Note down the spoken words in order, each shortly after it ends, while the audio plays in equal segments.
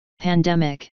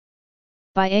Pandemic.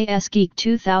 By A.S. Geek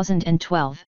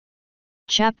 2012.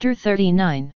 Chapter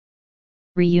 39.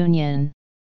 Reunion.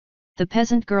 The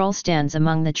peasant girl stands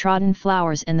among the trodden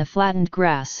flowers and the flattened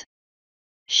grass.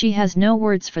 She has no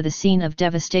words for the scene of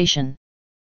devastation.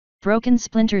 Broken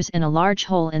splinters and a large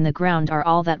hole in the ground are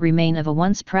all that remain of a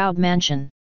once proud mansion.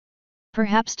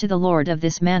 Perhaps to the lord of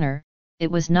this manor,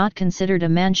 it was not considered a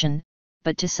mansion,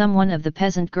 but to someone of the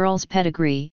peasant girl's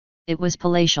pedigree, it was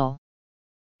palatial.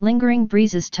 Lingering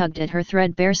breezes tugged at her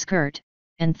threadbare skirt,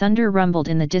 and thunder rumbled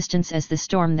in the distance as the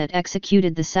storm that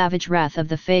executed the savage wrath of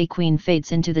the Fey Queen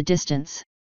fades into the distance.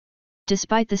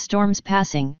 Despite the storm's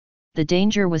passing, the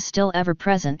danger was still ever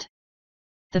present.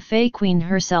 The Fey Queen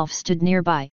herself stood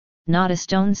nearby, not a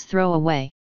stone's throw away.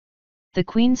 The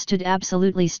Queen stood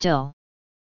absolutely still.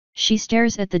 She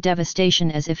stares at the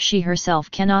devastation as if she herself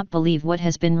cannot believe what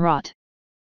has been wrought.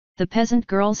 The peasant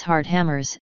girl's heart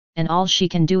hammers, and all she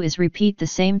can do is repeat the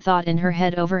same thought in her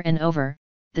head over and over,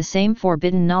 the same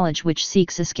forbidden knowledge which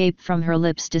seeks escape from her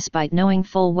lips despite knowing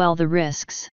full well the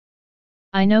risks.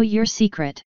 "I know your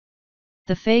secret."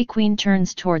 The Fey Queen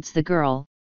turns towards the girl,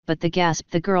 but the gasp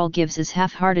the girl gives is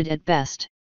half-hearted at best.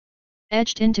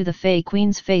 Etched into the Fey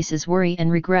Queen's face is worry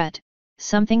and regret,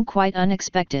 something quite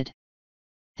unexpected.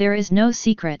 "There is no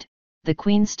secret," the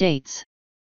Queen states.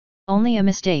 "Only a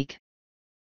mistake.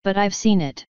 But I've seen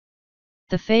it."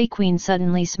 The Fey Queen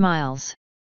suddenly smiles.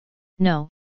 "No,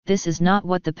 this is not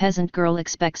what the peasant girl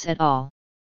expects at all.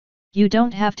 You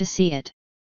don't have to see it.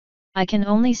 I can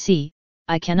only see,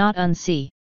 I cannot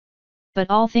unsee. But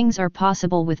all things are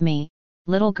possible with me,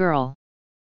 little girl."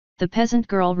 The peasant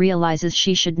girl realizes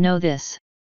she should know this.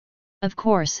 Of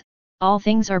course, all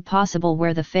things are possible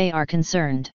where the Fey are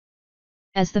concerned.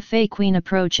 As the Fey Queen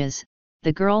approaches,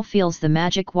 the girl feels the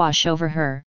magic wash over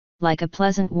her, like a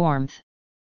pleasant warmth.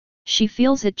 She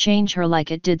feels it change her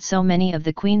like it did so many of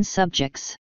the Queen's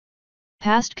subjects.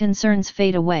 Past concerns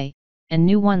fade away, and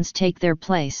new ones take their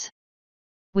place.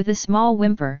 With a small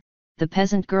whimper, the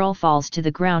peasant girl falls to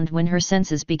the ground when her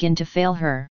senses begin to fail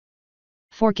her.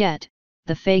 "Forget,"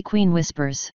 the Fey Queen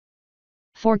whispers.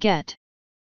 "Forget."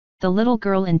 The little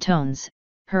girl intones,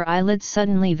 her eyelids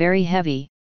suddenly very heavy.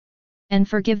 "And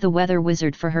forgive the weather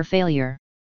wizard for her failure."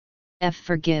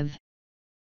 Forgive.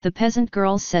 The peasant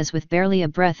girl says with barely a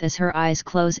breath as her eyes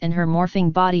close and her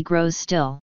morphing body grows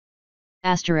still.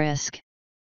 Asterisk.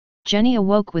 Jenny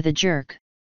awoke with a jerk.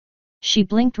 She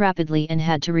blinked rapidly and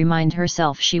had to remind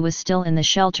herself she was still in the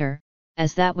shelter,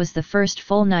 as that was the first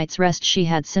full night's rest she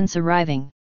had since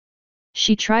arriving.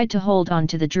 She tried to hold on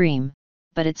to the dream,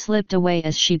 but it slipped away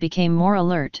as she became more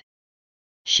alert.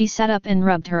 She sat up and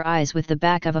rubbed her eyes with the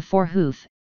back of a forehoof,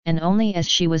 and only as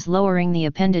she was lowering the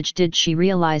appendage did she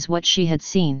realize what she had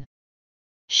seen.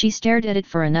 She stared at it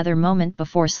for another moment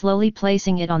before slowly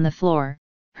placing it on the floor,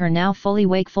 her now fully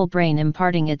wakeful brain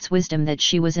imparting its wisdom that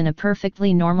she was in a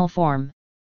perfectly normal form.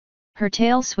 Her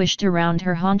tail swished around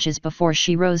her haunches before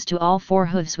she rose to all four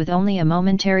hooves with only a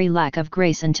momentary lack of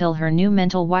grace until her new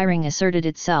mental wiring asserted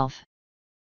itself.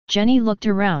 Jenny looked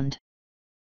around.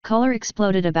 Color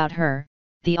exploded about her,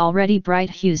 the already bright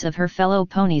hues of her fellow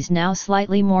ponies now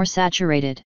slightly more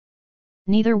saturated.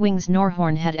 Neither wings nor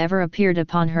horn had ever appeared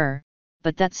upon her,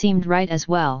 but that seemed right as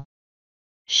well.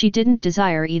 She didn't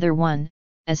desire either one,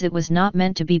 as it was not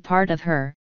meant to be part of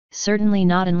her, certainly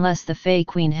not unless the Fey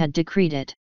Queen had decreed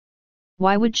it.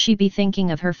 Why would she be thinking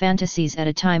of her fantasies at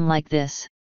a time like this?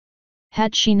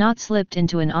 Had she not slipped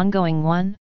into an ongoing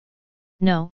one?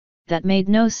 No, that made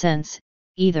no sense,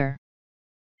 either.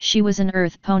 She was an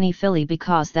earth pony filly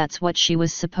because that's what she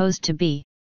was supposed to be.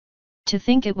 To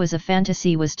think it was a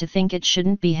fantasy was to think it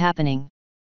shouldn't be happening.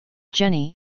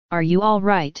 "Jenny, are you all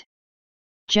right?"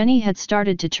 Jenny had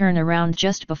started to turn around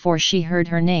just before she heard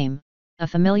her name, a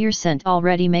familiar scent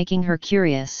already making her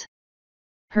curious.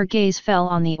 Her gaze fell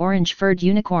on the orange-furred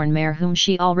unicorn mare whom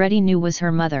she already knew was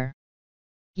her mother.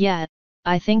 "Yeah,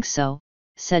 I think so,"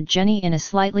 said Jenny in a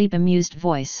slightly bemused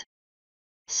voice.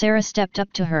 Sarah stepped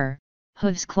up to her,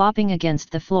 hooves clopping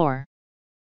against the floor.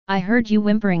 "I heard you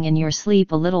whimpering in your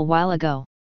sleep a little while ago."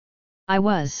 "I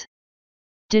was.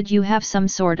 Did you have some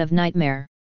sort of nightmare?"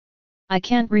 "I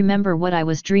can't remember what I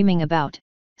was dreaming about,"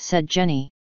 said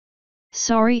Jenny.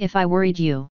 "Sorry if I worried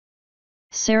you."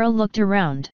 Sarah looked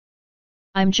around.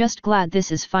 "I'm just glad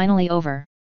this is finally over.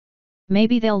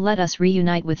 Maybe they'll let us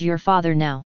reunite with your father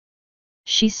now."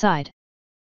 She sighed.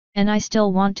 "And I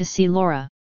still want to see Laura."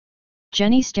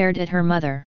 Jenny stared at her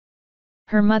mother.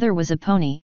 Her mother was a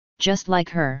pony, just like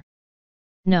her.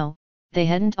 No, they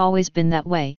hadn't always been that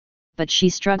way, but she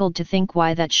struggled to think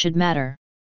why that should matter.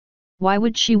 Why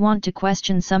would she want to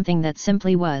question something that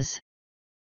simply was?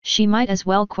 She might as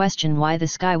well question why the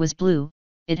sky was blue.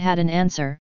 It had an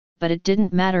answer, but it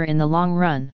didn't matter in the long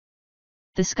run.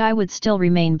 The sky would still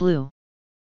remain blue.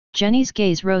 Jenny's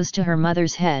gaze rose to her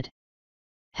mother's head.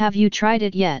 Have you tried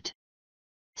it yet?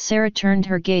 Sarah turned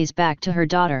her gaze back to her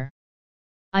daughter.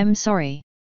 I'm sorry.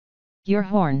 Your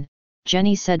horn,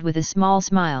 Jenny said with a small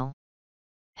smile.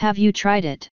 Have you tried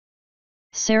it?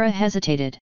 Sarah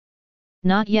hesitated.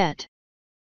 Not yet.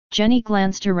 Jenny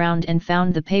glanced around and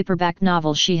found the paperback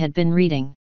novel she had been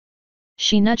reading.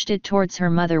 She nudged it towards her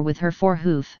mother with her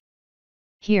forehoof.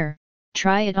 Here,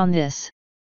 try it on this.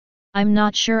 I'm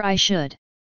not sure I should.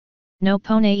 No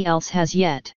pony else has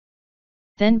yet.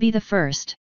 Then be the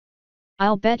first.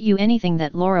 I'll bet you anything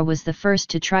that Laura was the first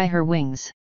to try her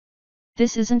wings.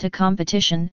 This isn't a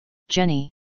competition, Jenny.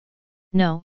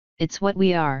 No, it's what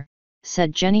we are,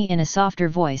 said Jenny in a softer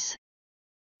voice.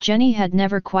 Jenny had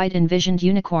never quite envisioned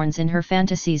unicorns in her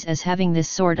fantasies as having this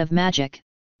sort of magic,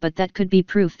 but that could be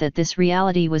proof that this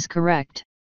reality was correct.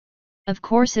 Of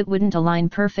course it wouldn't align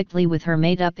perfectly with her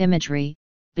made-up imagery,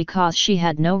 because she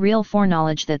had no real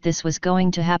foreknowledge that this was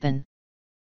going to happen.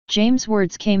 James'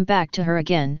 words came back to her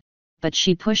again, but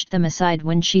she pushed them aside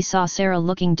when she saw Sarah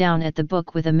looking down at the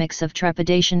book with a mix of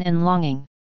trepidation and longing.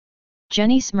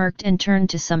 Jenny smirked and turned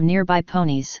to some nearby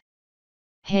ponies.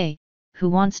 Hey, who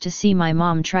wants to see my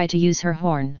mom try to use her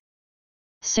horn?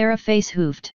 Sarah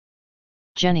face-hoofed.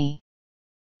 Jenny.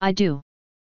 I do.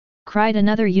 Cried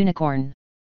another unicorn.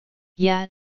 Yeah,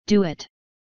 do it.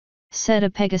 Said a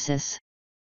Pegasus.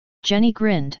 Jenny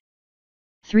grinned.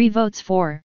 3 votes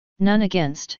for, none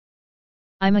against.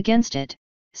 I'm against it,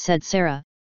 said Sarah,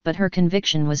 but her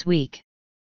conviction was weak.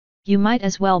 You might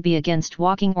as well be against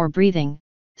walking or breathing,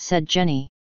 said Jenny.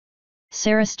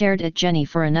 Sarah stared at Jenny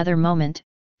for another moment,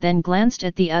 then glanced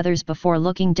at the others before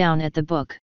looking down at the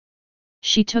book.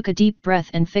 She took a deep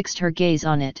breath and fixed her gaze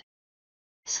on it.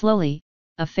 Slowly,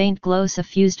 a faint glow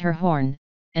suffused her horn,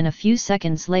 and a few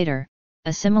seconds later,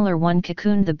 a similar one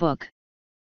cocooned the book.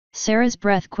 Sarah's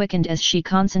breath quickened as she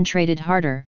concentrated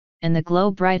harder, and the glow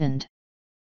brightened.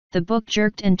 The book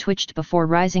jerked and twitched before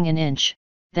rising an inch,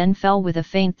 then fell with a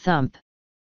faint thump.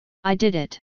 I did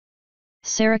it!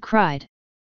 Sarah cried.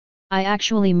 I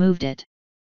actually moved it.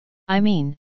 I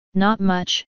mean, not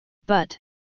much, but...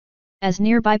 As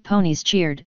nearby ponies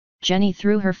cheered, Jenny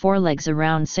threw her forelegs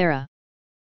around Sarah.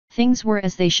 Things were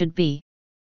as they should be.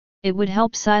 It would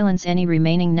help silence any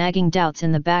remaining nagging doubts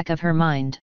in the back of her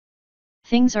mind.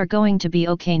 Things are going to be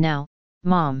okay now,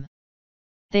 Mom.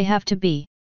 They have to be.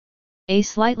 A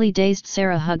slightly dazed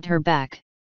Sarah hugged her back.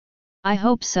 I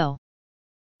hope so.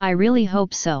 I really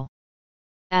hope so.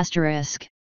 Asterisk.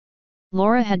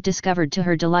 Laura had discovered to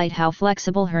her delight how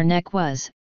flexible her neck was,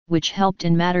 which helped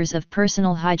in matters of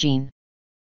personal hygiene.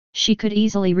 She could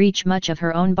easily reach much of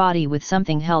her own body with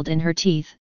something held in her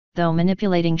teeth, though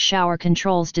manipulating shower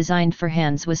controls designed for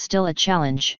hands was still a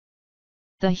challenge.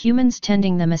 The humans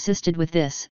tending them assisted with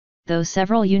this, though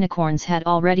several unicorns had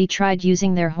already tried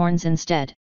using their horns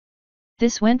instead.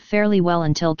 This went fairly well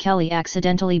until Kelly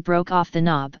accidentally broke off the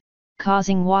knob,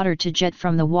 causing water to jet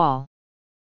from the wall.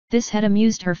 This had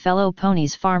amused her fellow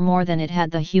ponies far more than it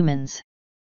had the humans.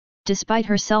 Despite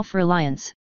her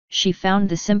self-reliance, she found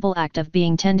the simple act of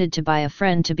being tended to by a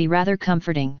friend to be rather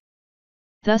comforting.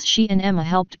 Thus she and Emma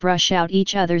helped brush out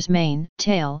each other's mane,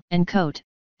 tail, and coat,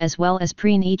 as well as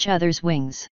preen each other's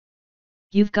wings.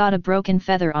 You've got a broken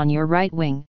feather on your right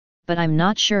wing, but I'm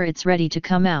not sure it's ready to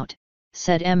come out,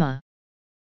 said Emma.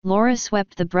 Laura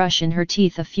swept the brush in her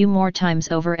teeth a few more times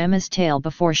over Emma's tail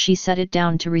before she set it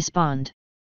down to respond.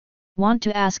 Want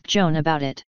to ask Joan about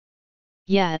it?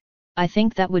 Yeah, I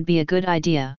think that would be a good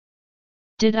idea.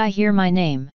 Did I hear my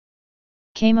name?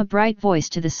 Came a bright voice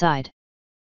to the side.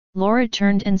 Laura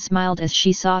turned and smiled as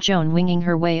she saw Joan winging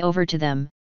her way over to them,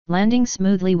 landing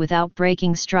smoothly without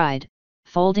breaking stride,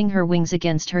 folding her wings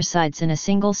against her sides in a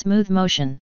single smooth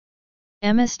motion.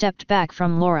 Emma stepped back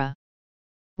from Laura.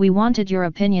 We wanted your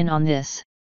opinion on this.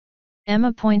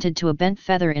 Emma pointed to a bent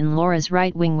feather in Laura's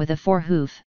right wing with a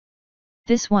forehoof.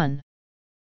 This one.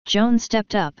 Joan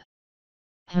stepped up.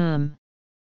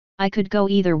 I could go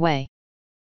either way.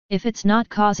 If it's not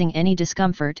causing any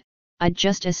discomfort, I'd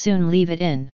just as soon leave it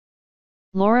in.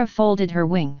 Laura folded her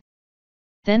wing.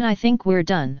 Then I think we're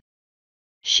done.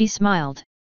 She smiled.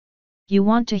 You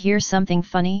want to hear something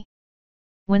funny?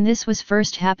 When this was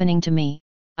first happening to me,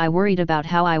 I worried about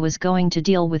how I was going to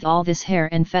deal with all this hair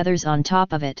and feathers on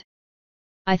top of it.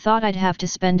 I thought I'd have to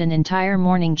spend an entire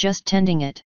morning just tending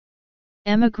it.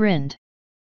 Emma grinned.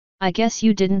 I guess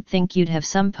you didn't think you'd have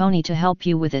some pony to help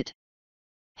you with it.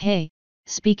 Hey,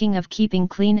 speaking of keeping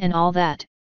clean and all that,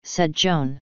 said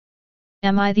Joan.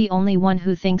 Am I the only one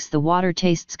who thinks the water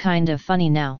tastes kind of funny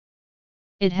now?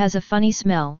 It has a funny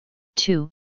smell, too,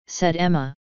 said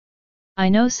Emma. I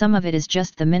know some of it is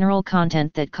just the mineral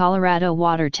content that Colorado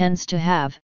water tends to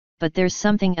have, but there's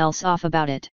something else off about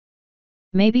it.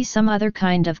 Maybe some other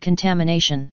kind of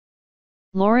contamination.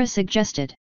 Laura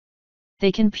suggested.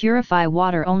 They can purify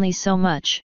water only so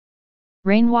much.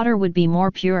 Rainwater would be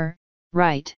more pure,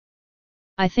 right?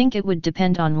 I think it would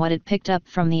depend on what it picked up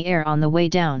from the air on the way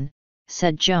down,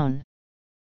 said Joan.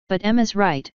 But Emma's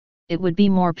right, it would be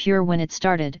more pure when it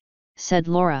started, said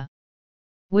Laura.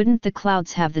 Wouldn't the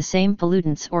clouds have the same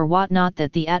pollutants or whatnot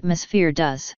that the atmosphere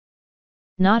does?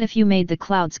 Not if you made the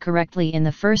clouds correctly in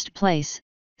the first place,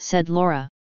 said Laura.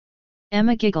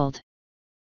 Emma giggled.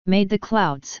 Made the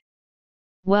clouds?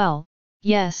 Well,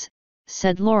 yes,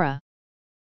 said Laura.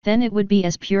 Then it would be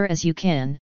as pure as you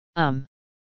can,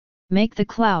 Make the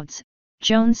clouds,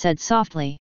 Joan said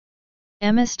softly.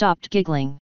 Emma stopped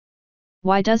giggling.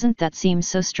 Why doesn't that seem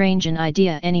so strange an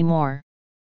idea anymore?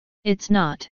 It's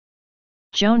not.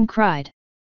 Joan cried.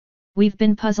 We've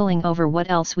been puzzling over what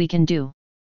else we can do.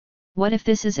 What if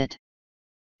this is it?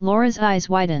 Laura's eyes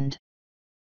widened.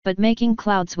 But making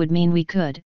clouds would mean we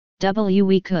could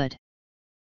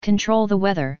control the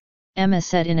weather, Emma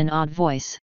said in an odd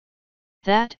voice.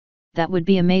 That would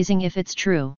be amazing if it's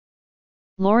true.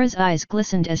 Laura's eyes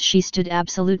glistened as she stood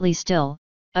absolutely still,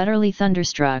 utterly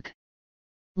thunderstruck.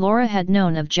 Laura had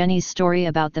known of Jenny's story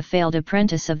about the failed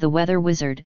apprentice of the weather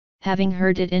wizard, having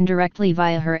heard it indirectly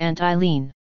via her Aunt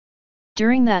Eileen.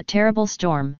 During that terrible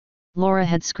storm, Laura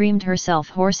had screamed herself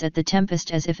hoarse at the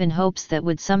tempest as if in hopes that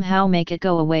would somehow make it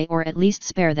go away or at least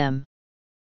spare them.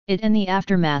 It and the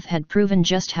aftermath had proven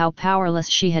just how powerless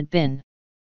she had been.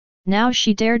 Now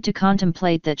she dared to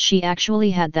contemplate that she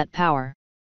actually had that power.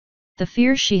 The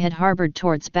fear she had harbored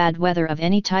towards bad weather of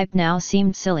any type now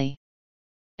seemed silly.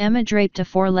 Emma draped a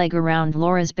foreleg around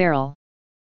Laura's barrel.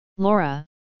 Laura,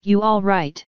 you all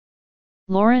right?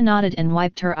 Laura nodded and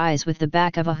wiped her eyes with the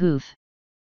back of a hoof.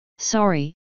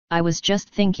 Sorry, I was just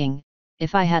thinking,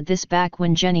 if I had this back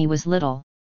when Jenny was little.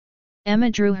 Emma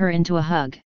drew her into a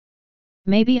hug.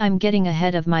 Maybe I'm getting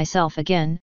ahead of myself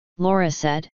again, Laura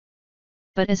said.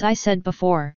 But as I said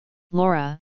before,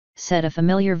 Laura, said a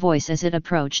familiar voice as it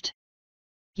approached.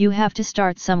 You have to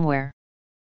start somewhere.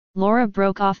 Laura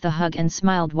broke off the hug and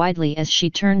smiled widely as she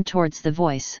turned towards the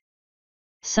voice.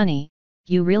 Sonny,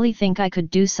 you really think I could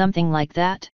do something like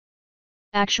that?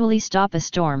 Actually stop a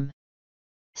storm?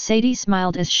 Sadie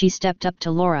smiled as she stepped up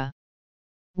to Laura.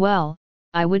 Well,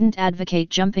 I wouldn't advocate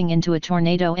jumping into a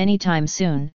tornado anytime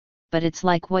soon, but it's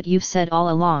like what you've said all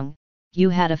along, you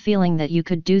had a feeling that you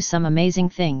could do some amazing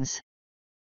things.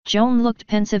 Joan looked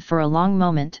pensive for a long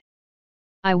moment.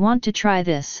 I want to try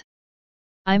this.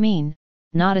 I mean,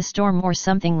 not a storm or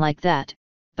something like that,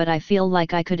 but I feel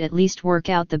like I could at least work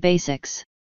out the basics.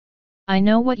 I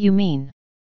know what you mean,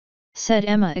 said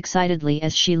Emma excitedly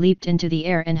as she leaped into the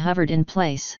air and hovered in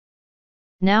place.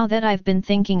 Now that I've been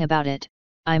thinking about it,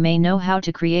 I may know how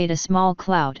to create a small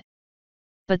cloud.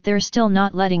 But they're still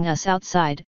not letting us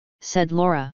outside, said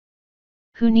Laura.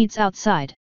 Who needs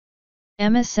outside?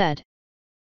 Emma said.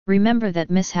 Remember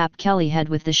that mishap Kelly had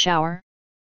with the shower?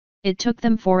 It took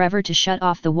them forever to shut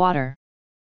off the water.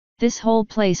 This whole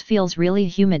place feels really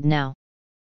humid now.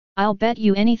 I'll bet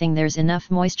you anything there's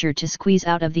enough moisture to squeeze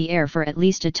out of the air for at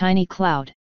least a tiny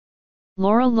cloud.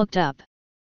 Laura looked up.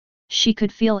 She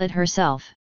could feel it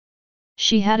herself.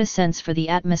 She had a sense for the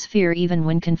atmosphere even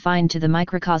when confined to the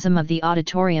microcosm of the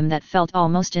auditorium that felt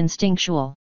almost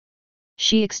instinctual.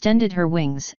 She extended her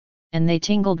wings, and they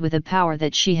tingled with a power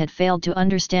that she had failed to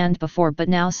understand before but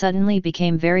now suddenly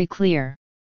became very clear.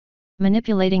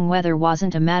 Manipulating weather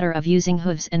wasn't a matter of using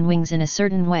hooves and wings in a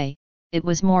certain way, it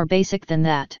was more basic than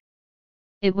that.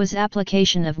 It was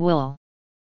application of will.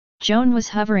 Joan was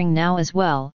hovering now as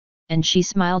well, and she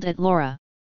smiled at Laura.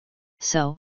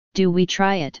 So, do we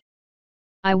try it?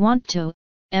 I want to,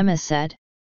 Emma said.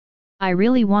 I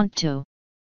really want to.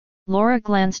 Laura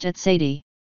glanced at Sadie.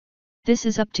 This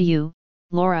is up to you,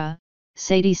 Laura,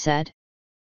 Sadie said.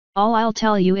 All I'll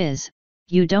tell you is,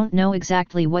 you don't know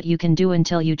exactly what you can do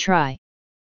until you try.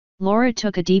 Laura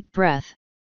took a deep breath.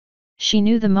 She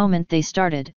knew the moment they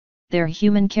started, their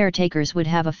human caretakers would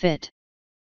have a fit.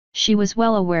 She was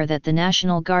well aware that the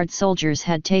National Guard soldiers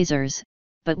had tasers,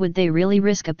 but would they really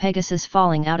risk a Pegasus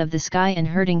falling out of the sky and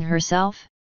hurting herself?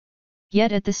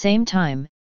 Yet at the same time,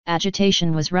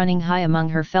 agitation was running high among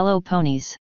her fellow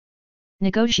ponies.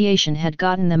 Negotiation had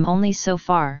gotten them only so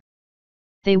far.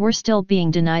 They were still being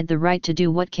denied the right to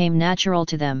do what came natural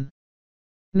to them.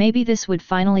 Maybe this would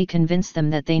finally convince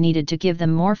them that they needed to give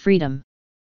them more freedom.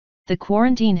 The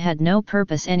quarantine had no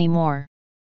purpose anymore.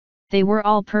 They were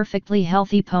all perfectly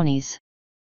healthy ponies.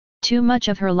 Too much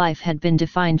of her life had been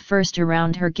defined first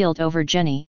around her guilt over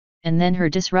Jenny, and then her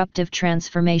disruptive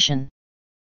transformation.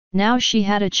 Now she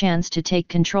had a chance to take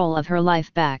control of her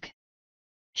life back.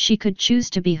 She could choose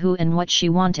to be who and what she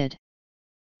wanted.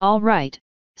 "All right,"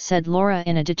 said Laura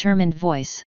in a determined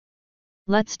voice.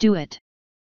 "Let's do it."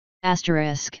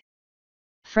 Asterisk.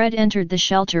 Fred entered the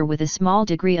shelter with a small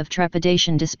degree of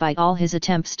trepidation despite all his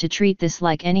attempts to treat this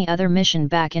like any other mission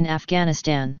back in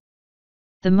Afghanistan.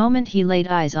 The moment he laid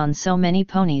eyes on so many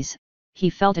ponies, he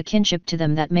felt a kinship to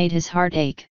them that made his heart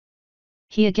ache.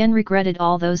 He again regretted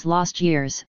all those lost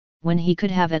years, when he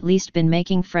could have at least been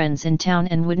making friends in town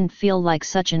and wouldn't feel like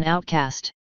such an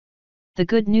outcast. The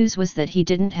good news was that he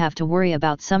didn't have to worry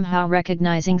about somehow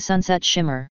recognizing Sunset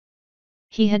Shimmer.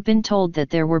 He had been told that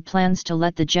there were plans to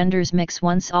let the genders mix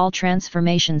once all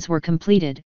transformations were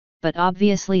completed, but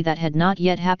obviously that had not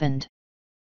yet happened.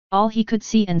 All he could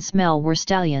see and smell were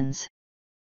stallions.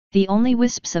 The only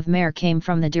wisps of mare came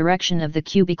from the direction of the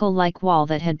cubicle-like wall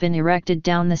that had been erected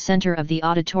down the center of the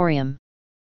auditorium.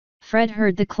 Fred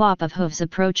heard the clop of hooves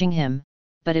approaching him,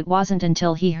 but it wasn't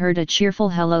until he heard a cheerful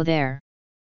 "hello there."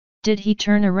 Did he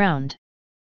turn around?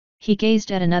 He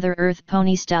gazed at another earth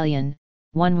pony stallion,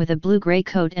 one with a blue-gray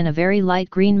coat and a very light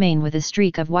green mane with a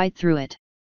streak of white through it.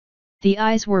 The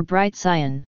eyes were bright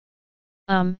cyan.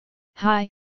 Hi,"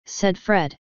 said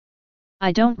Fred.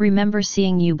 "I don't remember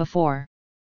seeing you before."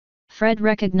 Fred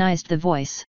recognized the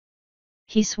voice.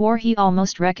 He swore he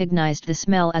almost recognized the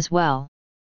smell as well.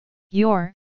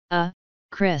 "You're,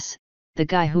 Chris, the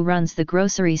guy who runs the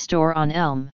grocery store on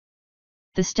Elm."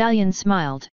 The stallion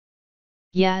smiled.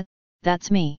 "Yeah,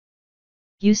 that's me.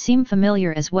 You seem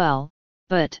familiar as well,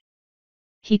 but..."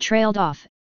 He trailed off,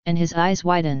 and his eyes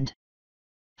widened.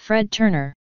 "Fred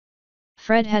Turner."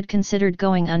 Fred had considered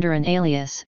going under an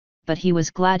alias, but he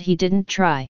was glad he didn't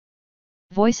try.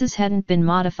 Voices hadn't been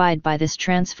modified by this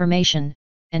transformation,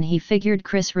 and he figured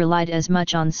Chris relied as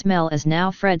much on smell as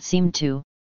now Fred seemed to.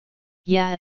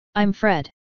 "Yeah, I'm Fred."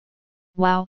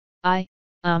 "Wow, I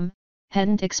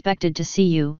hadn't expected to see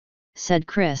you," said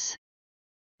Chris.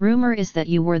 "Rumor is that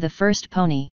you were the first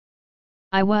pony."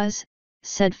 "I was,"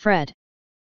 said Fred.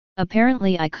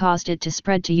 "Apparently I caused it to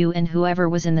spread to you and whoever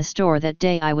was in the store that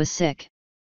day I was sick."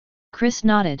 Chris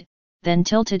nodded, then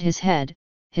tilted his head,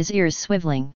 his ears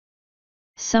swiveling.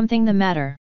 "Something the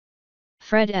matter?"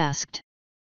 Fred asked.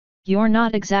 "You're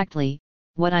not exactly,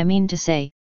 what I mean to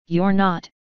say, you're not,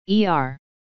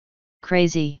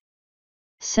 crazy,"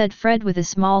 said Fred with a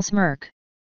small smirk.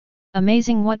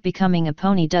 "Amazing what becoming a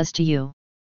pony does to you."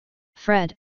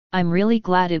 "Fred, I'm really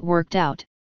glad it worked out,"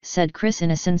 said Chris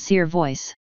in a sincere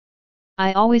voice.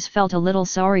 "I always felt a little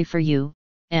sorry for you,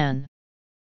 Anne."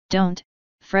 "Don't,"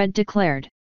 Fred declared.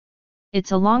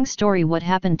 "It's a long story what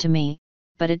happened to me,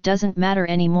 but it doesn't matter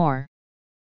anymore.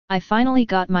 I finally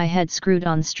got my head screwed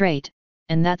on straight,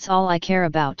 and that's all I care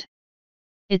about."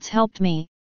 "It's helped me,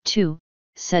 too,"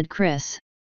 said Chris.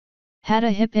 "Had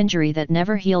a hip injury that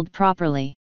never healed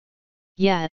properly."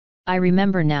 "Yeah, I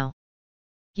remember now.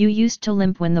 You used to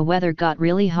limp when the weather got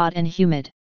really hot and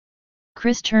humid."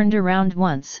 Chris turned around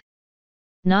once.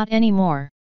 "Not anymore.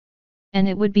 And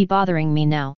it would be bothering me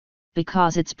now,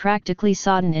 because it's practically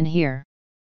sodden in here."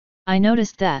 "I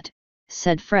noticed that,"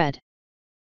 said Fred.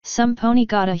 "Some pony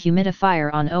got a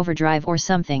humidifier on overdrive or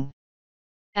something."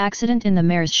 "Accident in the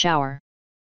mare's shower."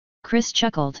 Chris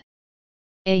chuckled.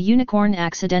 "A unicorn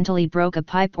accidentally broke a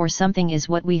pipe or something is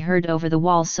what we heard over the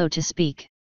wall, so to speak."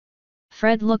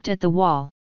 Fred looked at the wall.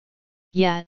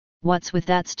 "Yeah, what's with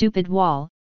that stupid wall,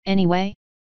 anyway?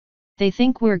 They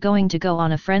think we're going to go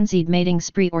on a frenzied mating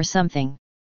spree or something."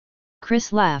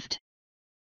 Chris laughed.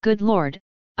 "Good Lord,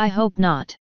 I hope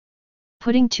not.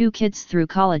 Putting 2 kids through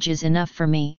college is enough for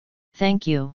me, thank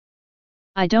you.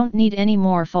 I don't need any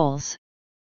more foals."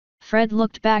 Fred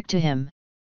looked back to him.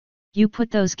 "You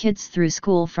put those kids through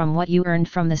school from what you earned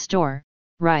from the store,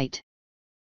 right?"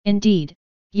 "Indeed,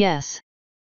 yes.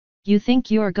 You think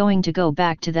you're going to go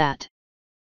back to that?"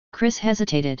 Chris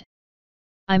hesitated.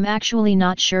 "I'm actually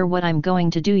not sure what I'm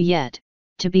going to do yet,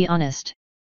 to be honest.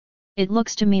 It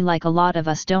looks to me like a lot of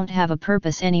us don't have a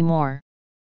purpose anymore."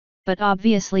 "But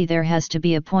obviously there has to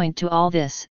be a point to all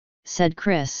this," said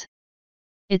Chris.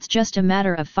 "It's just a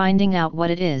matter of finding out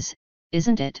what it is,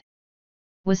 isn't it?"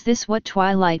 Was this what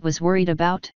Twilight was worried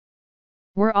about?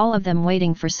 Were all of them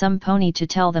waiting for some pony to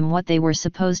tell them what they were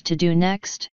supposed to do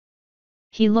next?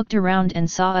 He looked around and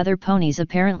saw other ponies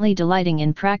apparently delighting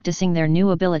in practicing their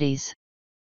new abilities.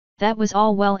 That was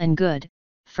all well and good.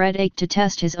 Fred ached to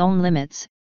test his own limits,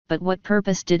 but what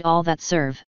purpose did all that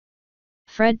serve?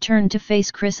 Fred turned to face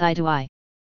Chris eye to eye.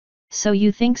 So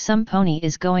you think some pony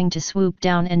is going to swoop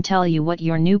down and tell you what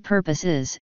your new purpose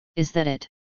is that it?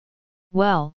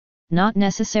 Well, not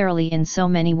necessarily in so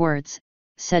many words,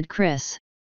 said Chris.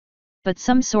 But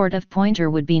some sort of pointer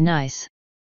would be nice.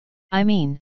 I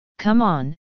mean, come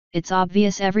on, it's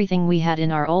obvious everything we had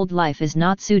in our old life is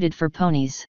not suited for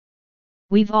ponies.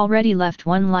 We've already left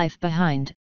one life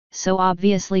behind, so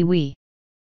obviously we.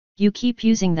 You keep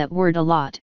using that word a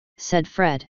lot, said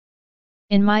Fred.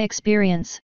 In my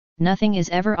experience, nothing is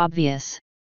ever obvious.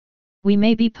 We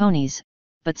may be ponies,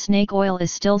 but snake oil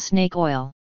is still snake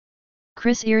oil.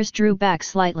 Chris' ears drew back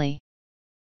slightly.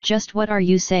 Just what are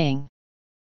you saying?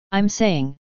 I'm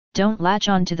saying, don't latch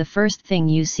on to the first thing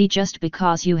you see just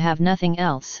because you have nothing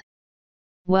else.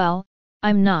 Well,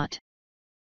 I'm not.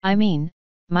 I mean,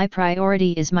 my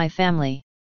priority is my family.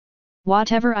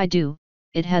 Whatever I do,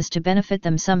 it has to benefit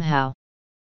them somehow.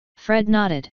 Fred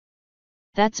nodded.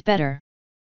 That's better.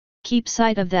 Keep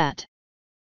sight of that.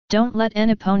 Don't let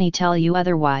any pony tell you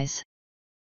otherwise.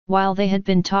 While they had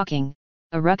been talking,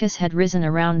 a ruckus had risen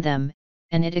around them,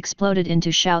 and it exploded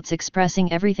into shouts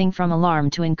expressing everything from alarm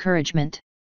to encouragement.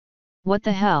 What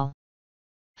the hell?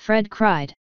 Fred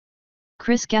cried.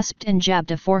 Chris gasped and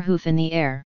jabbed a forehoof in the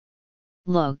air.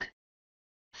 Look!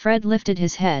 Fred lifted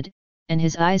his head, and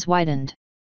his eyes widened.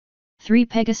 3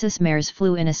 Pegasus mares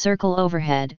flew in a circle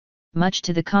overhead, much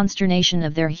to the consternation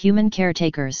of their human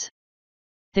caretakers.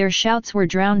 Their shouts were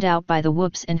drowned out by the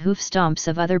whoops and hoof stomps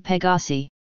of other Pegasi.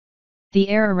 The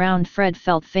air around Fred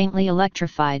felt faintly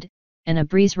electrified, and a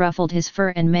breeze ruffled his fur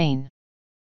and mane.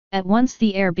 At once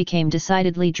the air became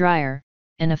decidedly drier,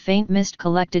 and a faint mist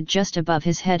collected just above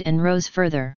his head and rose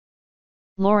further.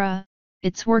 Laura,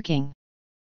 it's working!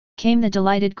 Came the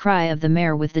delighted cry of the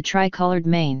mare with the tricolored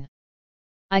mane.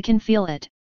 I can feel it,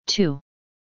 too!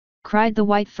 Cried the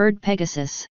white-furred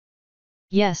Pegasus.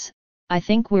 Yes, I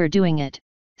think we're doing it,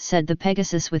 said the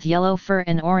Pegasus with yellow fur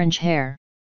and orange hair.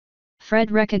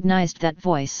 Fred recognized that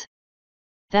voice.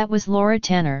 That was Laura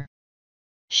Tanner.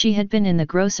 She had been in the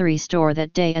grocery store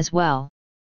that day as well.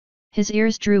 His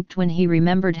ears drooped when he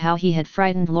remembered how he had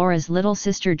frightened Laura's little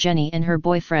sister Jenny and her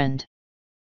boyfriend.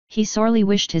 He sorely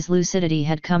wished his lucidity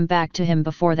had come back to him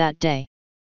before that day.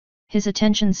 His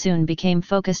attention soon became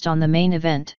focused on the main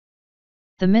event.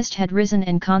 The mist had risen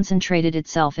and concentrated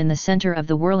itself in the center of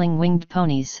the whirling winged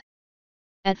ponies.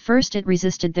 At first it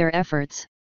resisted their efforts,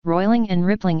 roiling and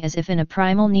rippling as if in a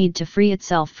primal need to free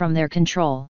itself from their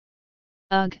control.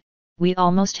 Ugh, we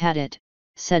almost had it,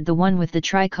 said the one with the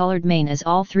tricolored mane as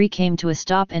all 3 came to a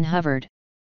stop and hovered.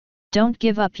 Don't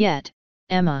give up yet,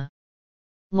 Emma!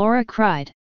 Laura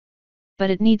cried. But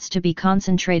it needs to be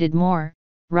concentrated more,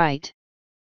 right?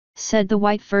 Said the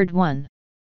white-furred one.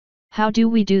 How do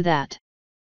we do that?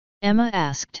 Emma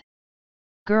asked.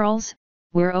 Girls,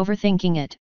 we're overthinking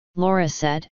it, Laura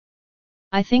said.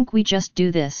 I think we just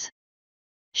do this.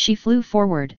 She flew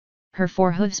forward, her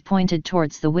forehooves pointed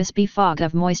towards the wispy fog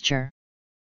of moisture.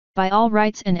 By all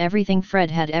rights and everything Fred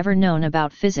had ever known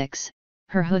about physics,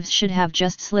 her hooves should have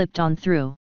just slipped on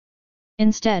through.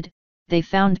 Instead, they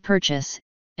found purchase,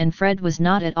 and Fred was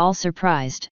not at all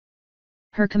surprised.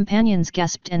 Her companions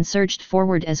gasped and surged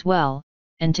forward as well,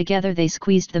 and together they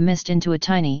squeezed the mist into a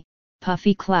tiny,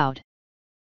 puffy cloud.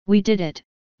 We did it,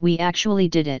 we actually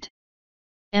did it!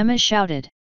 Emma shouted.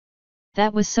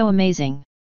 That was so amazing!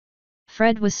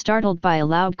 Fred was startled by a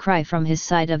loud cry from his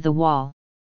side of the wall.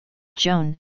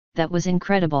 Joan, that was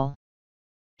incredible!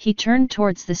 He turned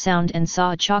towards the sound and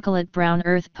saw a chocolate-brown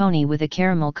earth pony with a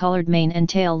caramel-colored mane and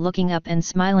tail looking up and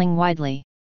smiling widely.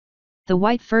 The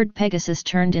white-furred Pegasus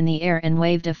turned in the air and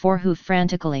waved a forehoof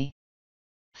frantically.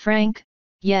 Frank,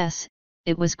 yes,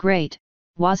 it was great,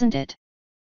 wasn't it?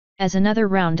 As another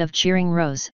round of cheering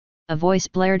rose, a voice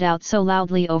blared out so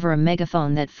loudly over a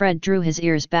megaphone that Fred drew his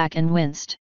ears back and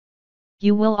winced.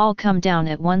 You will all come down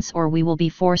at once or we will be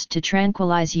forced to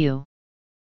tranquilize you.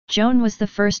 Joan was the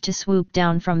first to swoop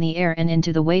down from the air and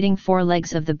into the waiting 4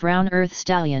 legs of the brown earth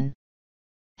stallion.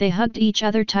 They hugged each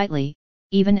other tightly,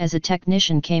 even as a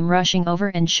technician came rushing over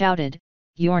and shouted,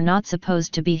 You're not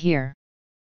supposed to be here.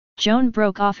 Joan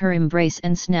broke off her embrace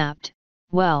and snapped,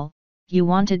 Well, you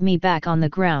wanted me back on the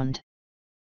ground.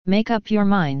 Make up your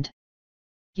mind.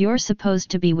 You're supposed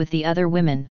to be with the other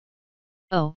women.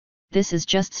 Oh, this is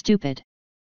just stupid.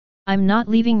 I'm not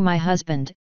leaving my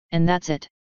husband, and that's it.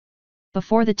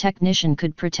 Before the technician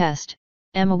could protest,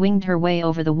 Emma winged her way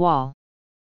over the wall.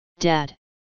 Dad!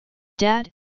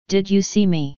 Dad, did you see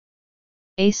me?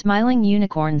 A smiling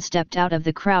unicorn stepped out of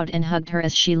the crowd and hugged her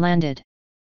as she landed.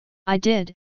 I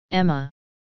did, Emma.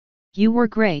 You were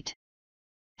great.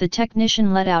 The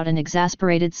technician let out an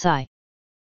exasperated sigh.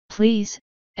 Please,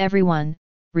 everyone,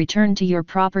 return to your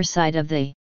proper side of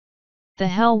the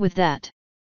hell with that.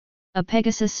 A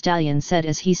Pegasus stallion said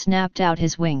as he snapped out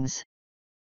his wings.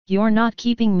 You're not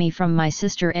keeping me from my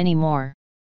sister anymore.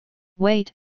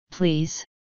 Wait, please.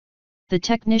 The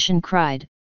technician cried,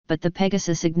 but the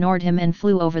Pegasus ignored him and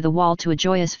flew over the wall to a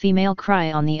joyous female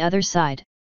cry on the other side.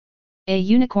 A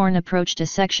unicorn approached a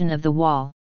section of the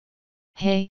wall.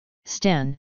 Hey,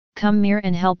 Stan, come here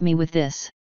and help me with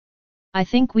this. I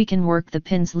think we can work the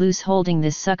pins loose holding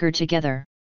this sucker together.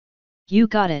 You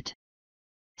got it,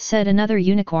 said another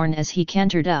unicorn as he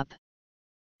cantered up.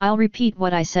 I'll repeat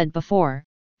what I said before,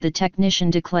 the technician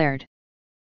declared.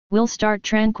 We'll start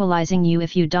tranquilizing you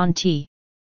if you don't.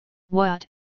 What,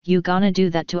 you gonna do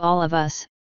that to all of us,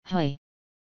 hey?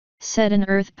 Said an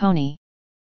earth pony.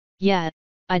 Yeah,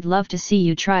 I'd love to see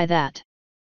you try that,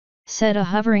 said a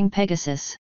hovering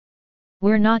Pegasus.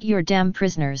 We're not your damn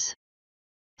prisoners,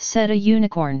 said a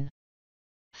unicorn.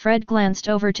 Fred glanced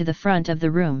over to the front of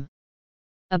the room.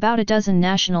 About a dozen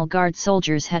National Guard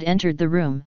soldiers had entered the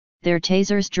room, their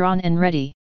tasers drawn and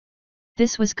ready.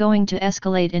 This was going to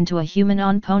escalate into a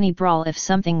human-on-pony brawl if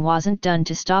something wasn't done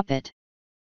to stop it.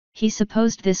 He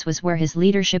supposed this was where his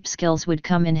leadership skills would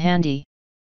come in handy.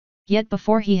 Yet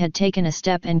before he had taken a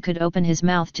step and could open his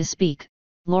mouth to speak,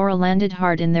 Laura landed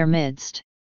hard in their midst.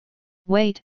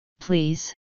 Wait,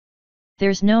 please.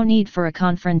 There's no need for a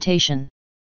confrontation.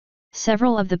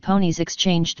 Several of the ponies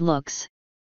exchanged looks.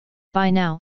 By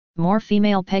now, more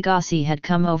female Pegasi had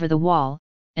come over the wall,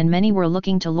 and many were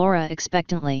looking to Laura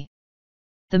expectantly.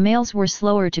 The males were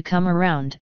slower to come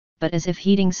around, but as if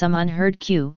heeding some unheard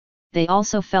cue, they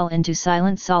also fell into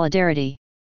silent solidarity.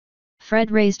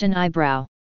 Fred raised an eyebrow.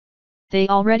 They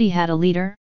already had a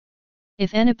leader?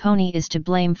 If any pony is to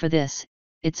blame for this,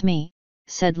 it's me,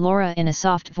 said Laura in a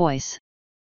soft voice.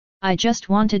 I just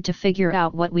wanted to figure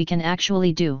out what we can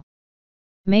actually do.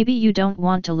 Maybe you don't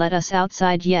want to let us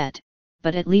outside yet,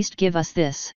 but at least give us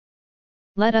this.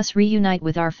 Let us reunite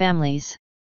with our families.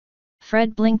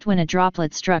 Fred blinked when a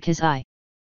droplet struck his eye.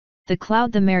 The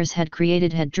cloud the mares had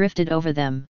created had drifted over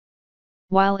them.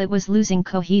 While it was losing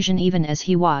cohesion even as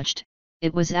he watched,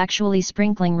 it was actually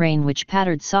sprinkling rain which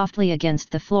pattered softly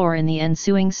against the floor in the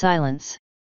ensuing silence.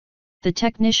 The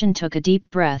technician took a deep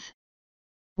breath.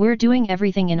 We're doing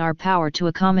everything in our power to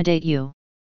accommodate you.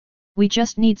 We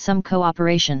just need some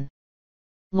cooperation.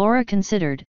 Laura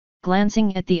considered,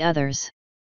 glancing at the others.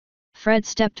 Fred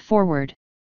stepped forward.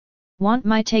 Want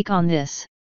my take on this?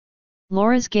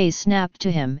 Laura's gaze snapped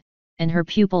to him, and her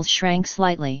pupils shrank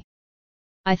slightly.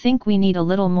 I think we need a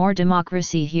little more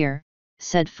democracy here,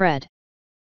 said Fred.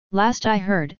 Last I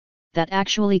heard, that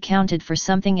actually counted for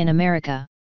something in America.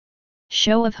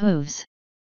 Show of hooves.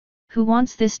 Who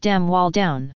wants this damn wall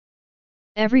down?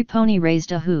 Every pony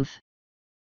raised a hoof.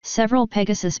 Several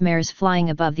Pegasus mares flying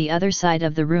above the other side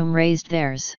of the room raised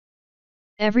theirs.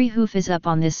 Every hoof is up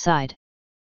on this side,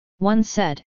 one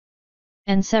said.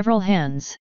 And several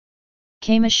hands.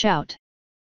 Came a shout.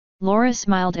 Laura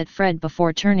smiled at Fred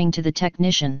before turning to the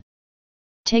technician.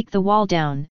 Take the wall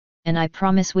down, and I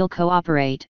promise we'll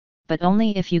cooperate, but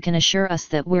only if you can assure us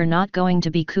that we're not going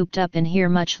to be cooped up in here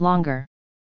much longer.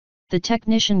 The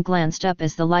technician glanced up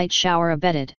as the light shower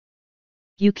abated.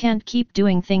 You can't keep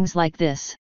doing things like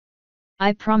this.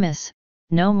 I promise,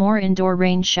 no more indoor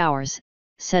rain showers,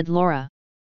 said Laura.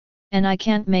 And I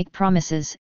can't make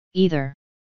promises, either.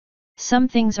 Some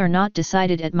things are not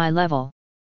decided at my level.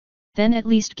 Then at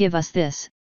least give us this,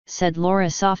 said Laura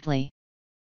softly.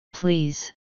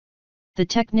 Please. The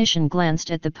technician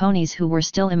glanced at the ponies who were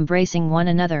still embracing one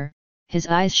another, his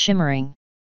eyes shimmering.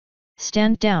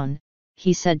 Stand down,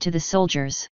 he said to the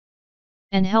soldiers.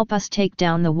 And help us take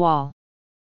down the wall.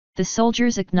 The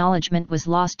soldiers' acknowledgement was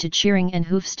lost to cheering and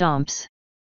hoof stomps.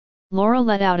 Laura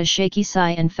let out a shaky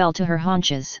sigh and fell to her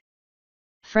haunches.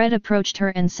 Fred approached her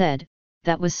and said,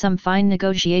 that was some fine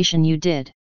negotiation you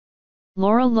did.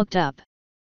 Laura looked up.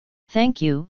 Thank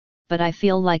you, but I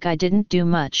feel like I didn't do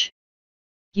much.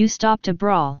 You stopped a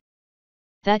brawl.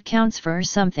 That counts for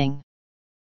something.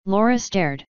 Laura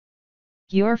stared.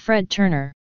 You're Fred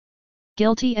Turner.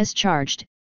 Guilty as charged,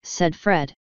 said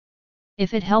Fred.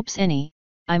 If it helps any,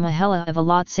 I'm a hella of a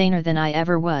lot saner than I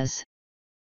ever was.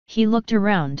 He looked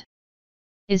around.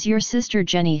 Is your sister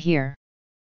Jenny here?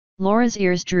 Laura's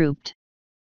ears drooped.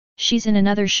 She's in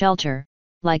another shelter,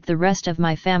 like the rest of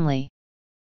my family.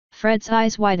 Fred's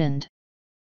eyes widened.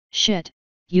 Shit,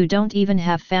 you don't even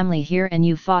have family here and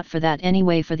you fought for that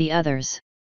anyway for the others.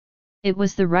 It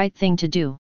was the right thing to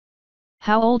do.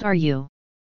 How old are you?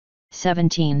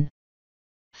 17.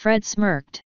 Fred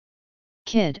smirked.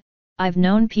 Kid, I've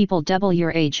known people double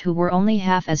your age who were only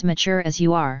half as mature as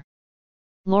you are.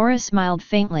 Laura smiled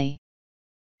faintly.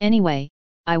 Anyway,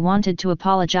 I wanted to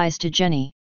apologize to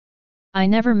Jenny. I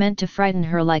never meant to frighten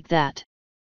her like that.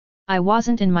 I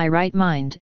wasn't in my right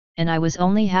mind, and I was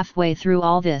only halfway through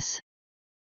all this.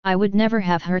 I would never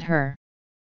have hurt her.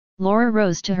 Laura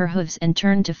rose to her hooves and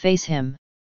turned to face him.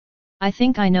 I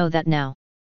think I know that now.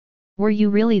 Were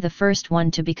you really the first one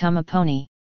to become a pony?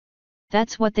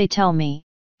 That's what they tell me,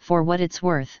 for what it's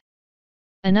worth.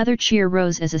 Another cheer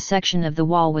rose as a section of the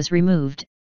wall was removed,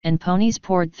 and ponies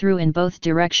poured through in both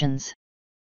directions.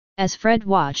 As Fred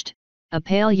watched, a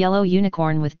pale yellow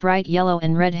unicorn with bright yellow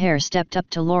and red hair stepped up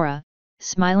to Laura,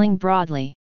 smiling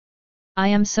broadly. I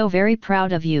am so very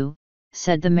proud of you,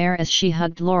 said the mare as she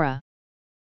hugged Laura.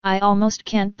 I almost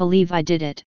can't believe I did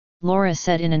it, Laura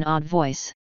said in an odd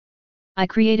voice. I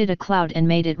created a cloud and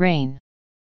made it rain.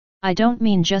 I don't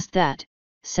mean just that,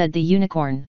 said the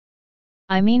unicorn.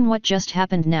 I mean what just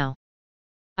happened now.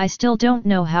 I still don't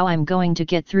know how I'm going to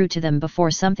get through to them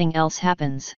before something else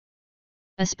happens.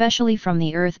 Especially from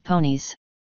the earth ponies.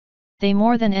 They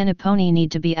more than any pony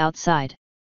need to be outside.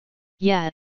 Yeah,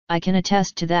 I can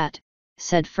attest to that,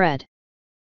 said Fred.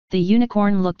 The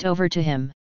unicorn looked over to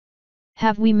him.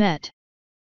 Have we met?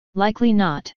 Likely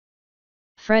not.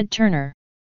 Fred Turner.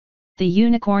 The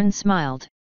unicorn smiled.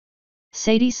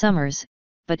 Sadie Summers,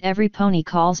 but every pony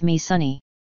calls me Sunny.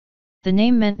 The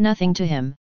name meant nothing to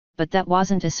him, but that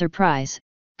wasn't a surprise,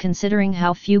 considering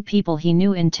how few people he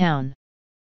knew in town.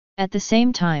 At the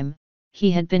same time,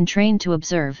 he had been trained to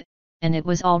observe, and it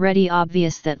was already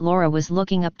obvious that Laura was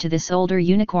looking up to this older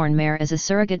unicorn mare as a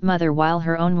surrogate mother while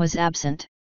her own was absent.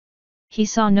 He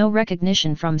saw no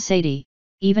recognition from Sadie,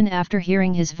 even after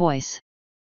hearing his voice.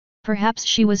 Perhaps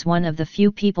she was one of the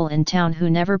few people in town who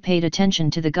never paid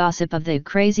attention to the gossip of the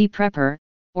crazy prepper,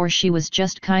 or she was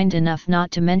just kind enough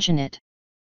not to mention it.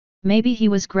 Maybe he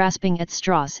was grasping at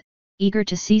straws, eager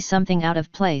to see something out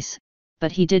of place,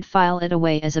 but he did file it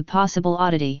away as a possible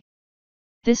oddity.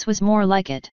 This was more like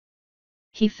it.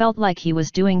 He felt like he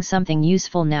was doing something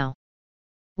useful now.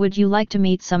 Would you like to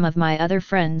meet some of my other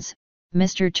friends,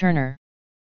 Mr. Turner?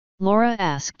 Laura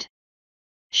asked.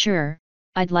 Sure,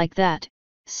 I'd like that,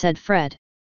 said Fred.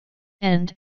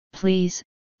 And, please,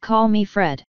 call me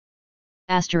Fred.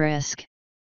 Asterisk.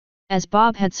 As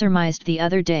Bob had surmised the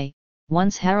other day,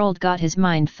 once Harold got his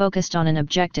mind focused on an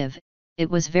objective, it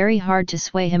was very hard to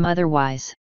sway him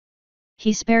otherwise.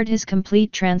 He spared his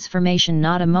complete transformation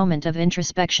not a moment of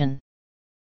introspection.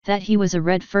 That he was a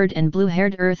red-furred and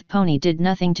blue-haired earth pony did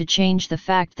nothing to change the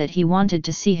fact that he wanted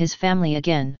to see his family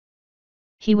again.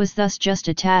 He was thus just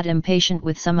a tad impatient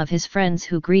with some of his friends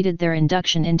who greeted their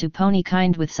induction into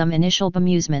ponykind with some initial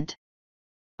bemusement.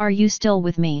 Are you still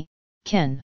with me,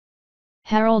 Ken?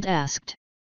 Harold asked.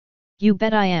 You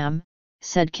bet I am,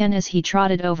 said Ken as he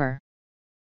trotted over.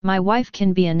 My wife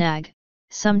can be a nag,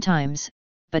 sometimes,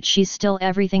 but she's still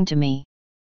everything to me.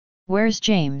 Where's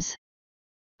James?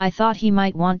 I thought he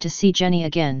might want to see Jenny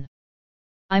again.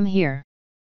 I'm here.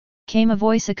 Came a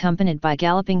voice accompanied by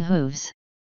galloping hooves.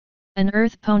 An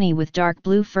earth pony with dark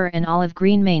blue fur and olive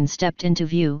green mane stepped into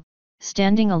view,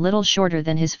 standing a little shorter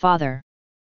than his father.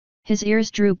 His ears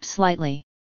drooped slightly.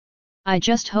 I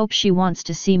just hope she wants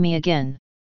to see me again.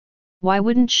 Why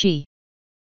wouldn't she?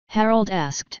 Harold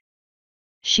asked.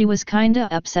 She was kinda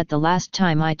upset the last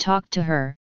time I talked to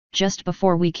her, just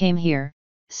before we came here,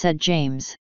 said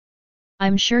James.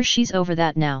 I'm sure she's over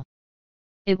that now.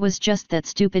 It was just that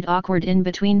stupid awkward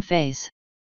in-between phase.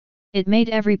 It made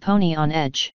every pony on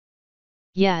edge.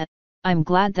 Yeah, I'm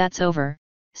glad that's over,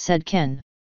 said Ken.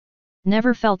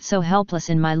 Never felt so helpless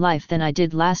in my life than I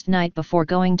did last night before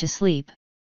going to sleep.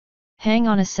 Hang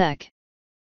on a sec.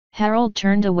 Harold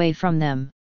turned away from them.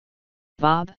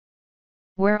 Bob?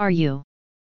 Where are you?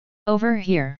 Over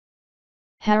here.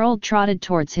 Harold trotted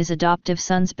towards his adoptive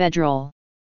son's bedroll.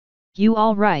 You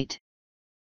all right?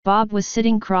 Bob was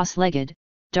sitting cross-legged,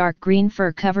 dark green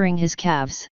fur covering his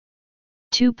calves.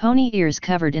 Two pony ears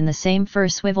covered in the same fur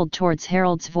swiveled towards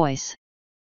Harold's voice.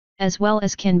 As well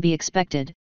as can be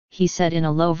expected, he said in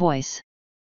a low voice.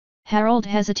 Harold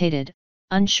hesitated,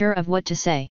 unsure of what to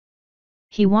say.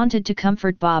 He wanted to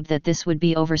comfort Bob that this would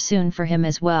be over soon for him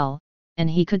as well, and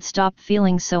he could stop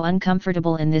feeling so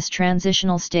uncomfortable in this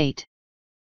transitional state.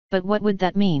 But what would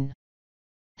that mean?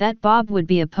 That Bob would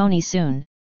be a pony soon,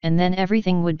 and then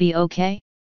everything would be okay?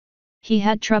 He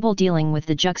had trouble dealing with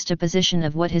the juxtaposition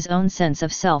of what his own sense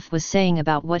of self was saying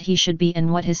about what he should be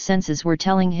and what his senses were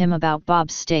telling him about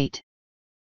Bob's state.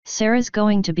 Sarah's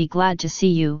going to be glad to see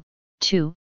you,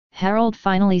 too, Harold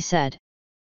finally said.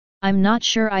 I'm not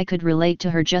sure I could relate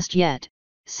to her just yet,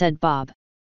 said Bob.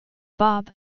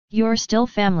 Bob, you're still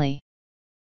family.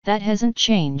 That hasn't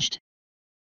changed.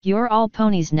 You're all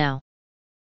ponies now.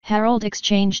 Harold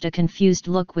exchanged a confused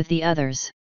look with the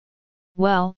others.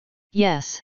 Well,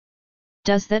 yes.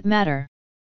 Does that matter?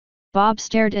 Bob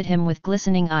stared at him with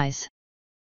glistening eyes.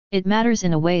 It matters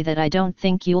in a way that I don't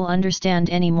think you'll understand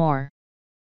anymore.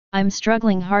 I'm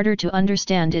struggling harder to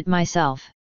understand it myself.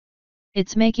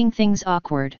 It's making things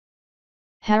awkward.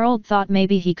 Harold thought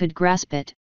maybe he could grasp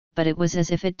it, but it was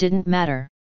as if it didn't matter.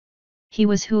 He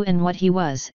was who and what he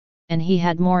was, and he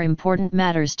had more important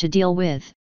matters to deal with,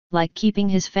 like keeping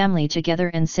his family together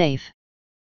and safe.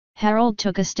 Harold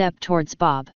took a step towards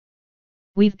Bob.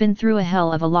 We've been through a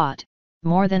hell of a lot,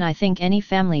 more than I think any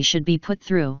family should be put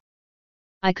through.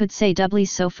 I could say doubly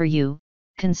so for you,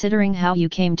 considering how you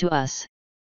came to us.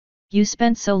 You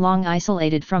spent so long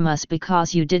isolated from us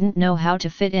because you didn't know how to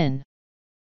fit in.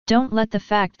 Don't let the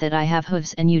fact that I have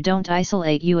hooves and you don't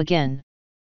isolate you again.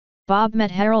 Bob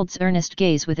met Harold's earnest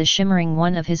gaze with a shimmering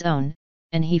one of his own,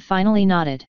 and he finally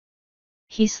nodded.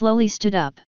 He slowly stood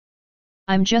up.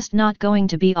 I'm just not going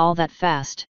to be all that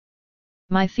fast.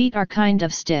 My feet are kind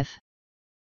of stiff.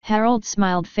 Harold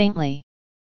smiled faintly.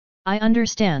 I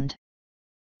understand.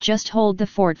 Just hold the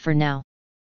fort for now.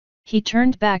 He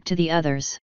turned back to the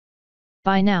others.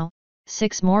 By now,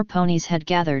 6 more ponies had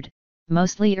gathered,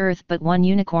 mostly Earth but 1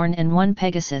 unicorn and 1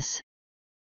 Pegasus.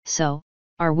 So,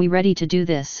 are we ready to do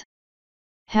this?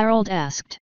 Harold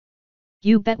asked.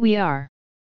 You bet we are.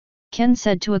 Ken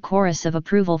said to a chorus of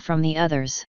approval from the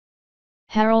others.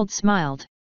 Harold smiled.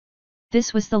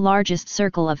 This was the largest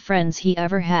circle of friends he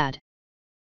ever had.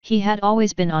 He had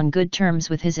always been on good terms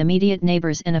with his immediate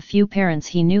neighbors and a few parents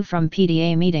he knew from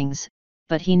PTA meetings,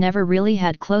 but he never really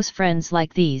had close friends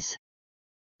like these.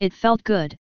 It felt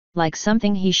good, like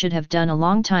something he should have done a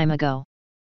long time ago.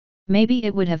 Maybe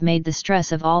it would have made the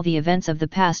stress of all the events of the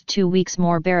past 2 weeks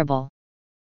more bearable.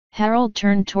 Harold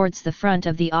turned towards the front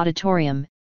of the auditorium,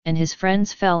 and his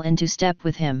friends fell into step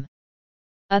with him.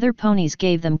 Other ponies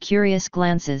gave them curious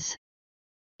glances.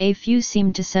 A few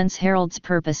seemed to sense Harold's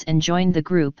purpose and joined the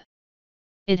group.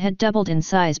 It had doubled in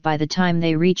size by the time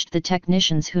they reached the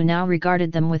technicians, who now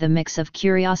regarded them with a mix of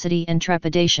curiosity and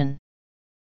trepidation.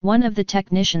 One of the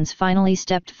technicians finally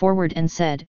stepped forward and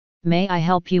said, "May I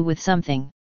help you with something?"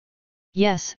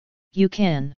 "Yes, you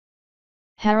can."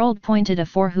 Harold pointed a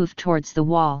forehoof towards the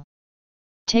wall.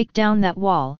 "Take down that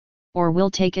wall, or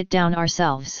we'll take it down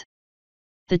ourselves."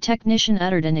 The technician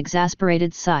uttered an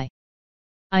exasperated sigh.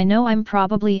 "I know I'm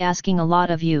probably asking a lot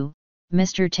of you,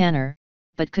 Mr. Tanner,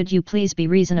 but could you please be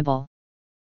reasonable?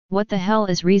 What the hell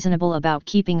is reasonable about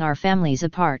keeping our families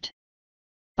apart?"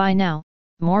 By now,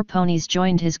 more ponies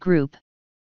joined his group.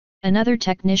 Another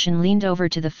technician leaned over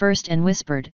to the first and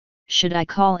whispered, "Should I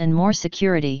call in more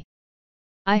security?"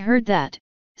 "I heard that,"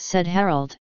 said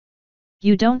Harold.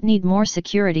 "You don't need more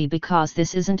security because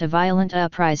this isn't a violent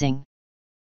uprising.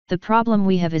 The problem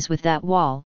we have is with that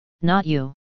wall, not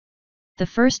you." The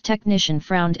first technician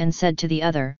frowned and said to the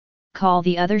other, "Call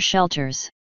the other shelters.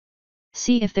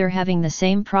 See if they're having the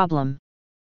same problem."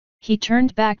 He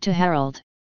turned back to Harold.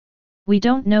 "We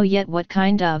don't know yet what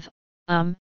kind of,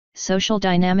 social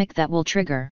dynamic that will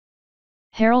trigger."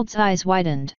 Harold's eyes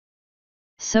widened.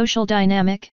 "Social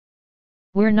dynamic?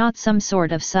 We're not some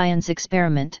sort of science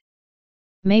experiment.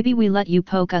 Maybe we let you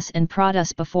poke us and prod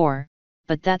us before,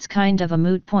 but that's kind of a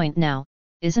moot point now,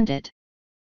 isn't it?"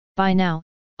 By now,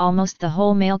 almost the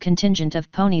whole male contingent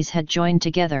of ponies had joined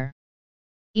together.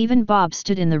 Even Bob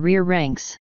stood in the rear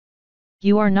ranks.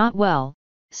 "You are not well,"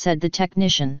 said the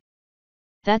technician.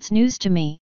 "That's news to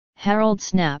me," Harold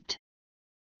snapped.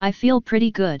 "I feel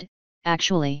pretty good,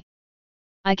 actually.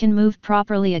 I can move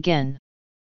properly again.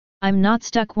 I'm not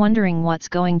stuck wondering what's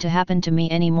going to happen to me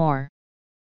anymore.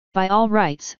 By all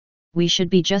rights, we should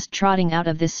be just trotting out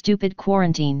of this stupid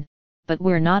quarantine, but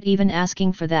we're not even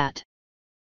asking for that.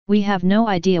 We have no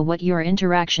idea what your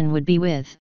interaction would be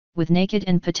with naked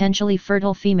and potentially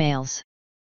fertile females."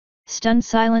 Stunned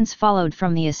silence followed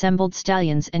from the assembled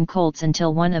stallions and colts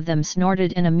until one of them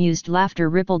snorted and amused laughter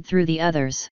rippled through the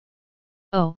others.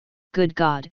 "Oh, good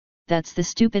God, that's the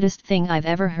stupidest thing I've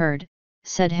ever heard,"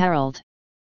 said Harold.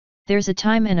 "There's a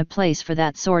time and a place for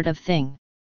that sort of thing.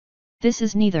 This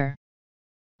is neither.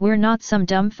 We're not some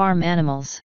dumb farm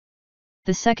animals."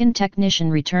 The second technician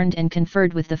returned and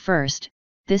conferred with the first,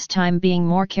 this time being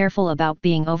more careful about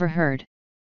being overheard.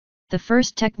 The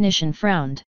first technician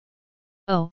frowned.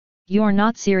 "Oh, you're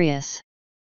not serious.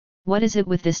 What is it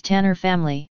with this Tanner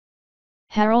family?"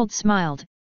 Harold smiled,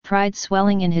 pride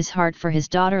swelling in his heart for his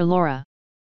daughter Laura.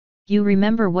 "You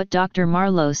remember what Dr.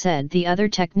 Marlowe said?" the other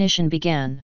technician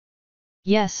began.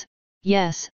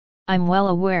 Yes, I'm well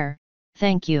aware,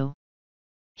 thank you."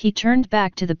 He turned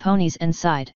back to the ponies and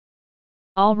sighed.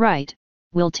 "All right,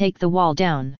 we'll take the wall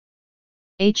down.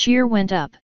 A cheer went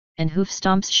up, and hoof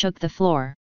stomps shook the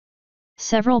floor.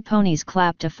 Several ponies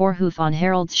clapped a forehoof on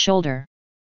Harold's shoulder.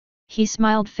 He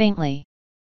smiled faintly.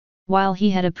 While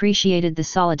he had appreciated the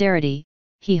solidarity,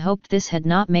 he hoped this had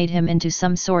not made him into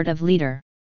some sort of leader.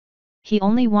 He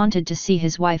only wanted to see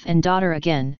his wife and daughter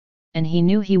again, and he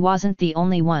knew he wasn't the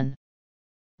only one.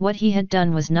 What he had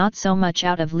done was not so much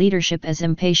out of leadership as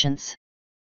impatience.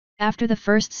 After the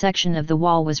first section of the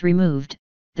wall was removed,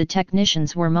 the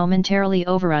technicians were momentarily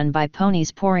overrun by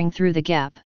ponies pouring through the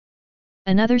gap.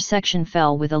 Another section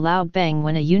fell with a loud bang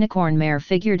when a unicorn mare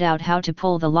figured out how to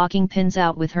pull the locking pins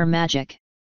out with her magic.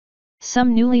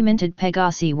 Some newly minted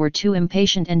Pegasi were too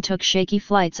impatient and took shaky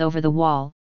flights over the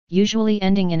wall, usually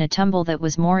ending in a tumble that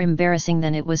was more embarrassing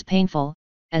than it was painful,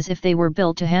 as if they were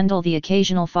built to handle the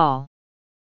occasional fall.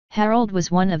 Harold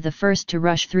was one of the first to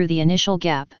rush through the initial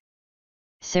gap.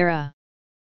 "Sarah!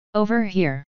 Over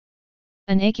here!"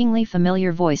 An achingly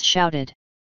familiar voice shouted.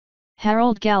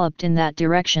 Harold galloped in that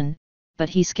direction, but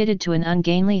he skidded to an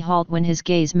ungainly halt when his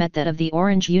gaze met that of the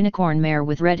orange unicorn mare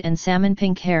with red and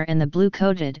salmon-pink hair and the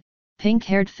blue-coated,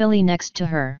 pink-haired filly next to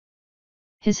her.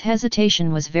 His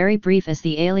hesitation was very brief as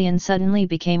the alien suddenly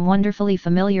became wonderfully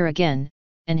familiar again,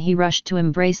 and he rushed to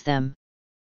embrace them.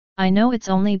 "I know it's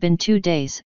only been 2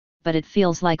 days, but it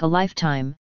feels like a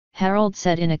lifetime," Harold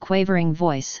said in a quavering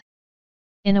voice.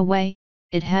 "In a way,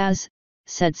 it has,"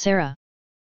 said Sarah.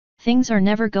 "Things are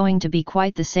never going to be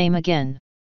quite the same again."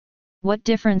 "What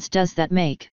difference does that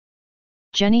make?"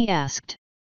 Jenny asked.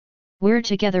 "We're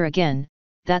together again,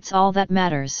 that's all that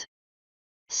matters."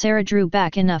 Sarah drew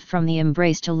back enough from the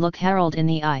embrace to look Harold in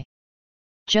the eye.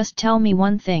 "Just tell me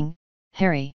one thing,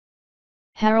 Harry."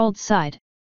 Harold sighed.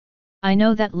 "I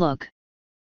know that look.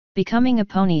 Becoming a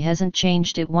pony hasn't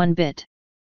changed it one bit."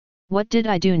 "What did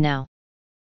I do now?"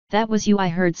 "That was you I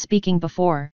heard speaking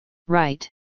before, right?"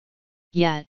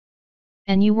 "Yeah.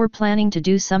 And you were planning to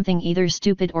do something either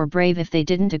stupid or brave if they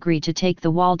didn't agree to take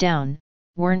the wall down,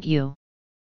 weren't you?"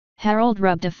 Harold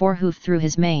rubbed a forehoof through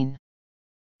his mane.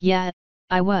 "Yeah,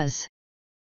 I was."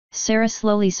 Sarah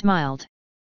slowly smiled.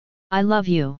 "I love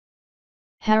you."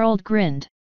 Harold grinned.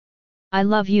 "I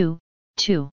love you,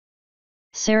 too."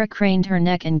 Sarah craned her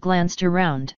neck and glanced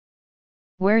around.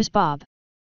 "Where's Bob?"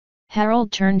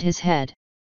 Harold turned his head.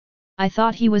 "I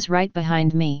thought he was right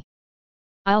behind me."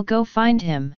 "I'll go find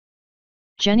him,"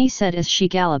 Jenny said as she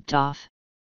galloped off.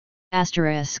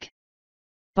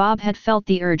 *. Bob had felt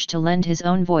the urge to lend his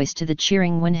own voice to the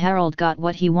cheering when Harold got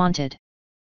what he wanted.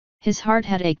 His heart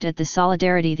had ached at the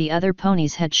solidarity the other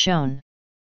ponies had shown.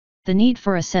 The need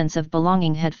for a sense of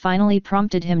belonging had finally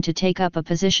prompted him to take up a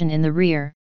position in the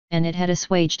rear, and it had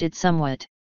assuaged it somewhat.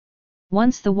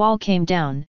 Once the wall came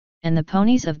down, and the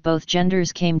ponies of both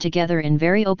genders came together in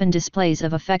very open displays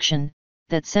of affection,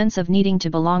 that sense of needing to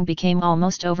belong became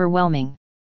almost overwhelming.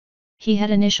 He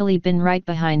had initially been right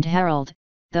behind Harold,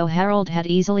 though Harold had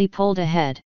easily pulled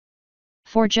ahead.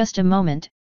 For just a moment,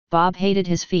 Bob hated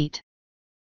his feet.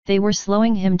 They were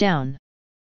slowing him down.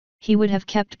 He would have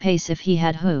kept pace if he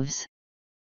had hooves.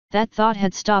 That thought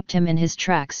had stopped him in his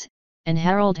tracks, and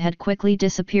Harold had quickly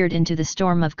disappeared into the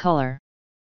storm of color.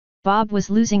 Bob was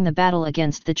losing the battle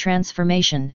against the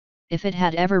transformation, if it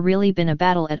had ever really been a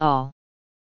battle at all.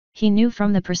 He knew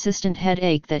from the persistent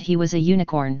headache that he was a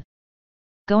unicorn.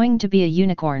 Going to be a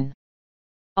unicorn.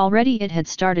 Already it had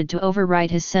started to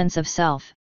override his sense of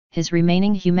self, his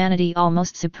remaining humanity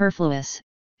almost superfluous,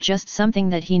 just something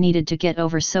that he needed to get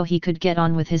over so he could get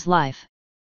on with his life.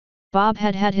 Bob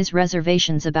had had his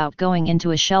reservations about going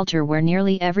into a shelter where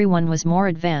nearly everyone was more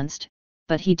advanced,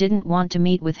 but he didn't want to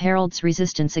meet with Harold's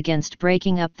resistance against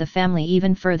breaking up the family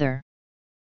even further.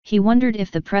 He wondered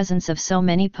if the presence of so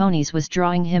many ponies was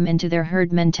drawing him into their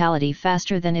herd mentality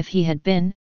faster than if he had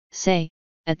been, say,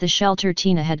 at the shelter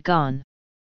Tina had gone.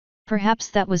 Perhaps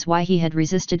that was why he had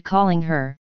resisted calling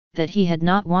her, that he had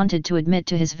not wanted to admit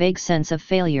to his vague sense of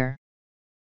failure.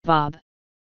 "Bob."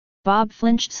 Bob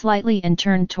flinched slightly and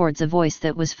turned towards a voice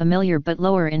that was familiar but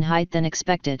lower in height than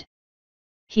expected.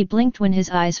 He blinked when his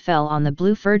eyes fell on the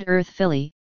blue-furred earth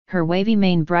filly, her wavy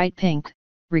mane bright pink,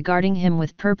 regarding him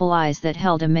with purple eyes that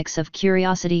held a mix of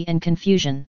curiosity and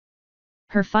confusion.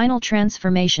 Her final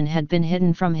transformation had been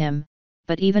hidden from him,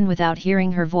 but even without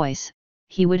hearing her voice,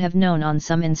 he would have known on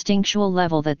some instinctual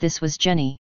level that this was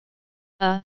Jenny.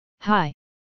 Hi."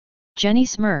 Jenny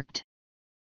smirked.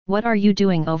 "What are you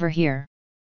doing over here?"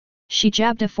 She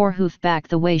jabbed a forehoof back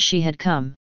the way she had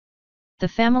come. "The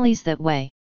family's that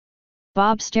way."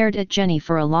 Bob stared at Jenny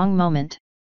for a long moment.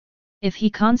 If he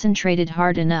concentrated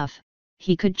hard enough,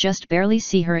 he could just barely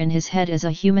see her in his head as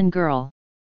a human girl.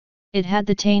 It had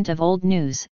the taint of old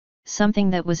news, something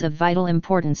that was of vital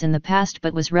importance in the past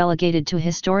but was relegated to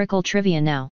historical trivia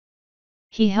now.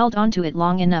 He held on to it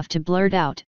long enough to blurt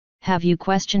out, "Have you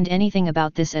questioned anything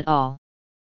about this at all?"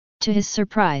 To his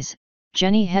surprise,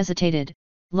 Jenny hesitated,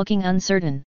 looking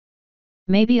uncertain.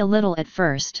 "Maybe a little at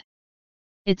first.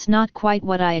 It's not quite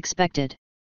what I expected."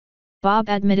 Bob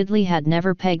admittedly had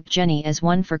never pegged Jenny as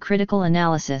one for critical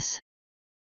analysis.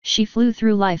 She flew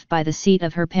through life by the seat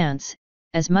of her pants,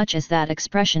 as much as that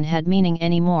expression had meaning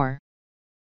anymore.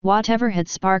 Whatever had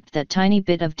sparked that tiny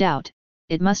bit of doubt,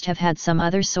 it must have had some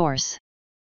other source.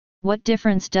 "What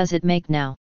difference does it make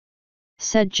now?"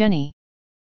 said Jenny.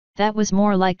 That was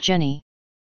more like Jenny.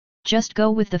 "Just go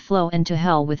with the flow and to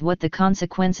hell with what the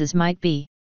consequences might be."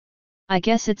 "I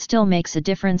guess it still makes a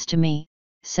difference to me,"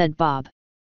 said Bob.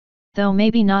 "Though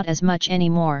maybe not as much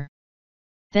anymore."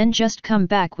 "Then just come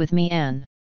back with me, Anne."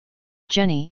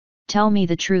 "Jenny, tell me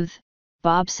the truth,"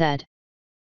 Bob said.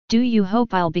 "Do you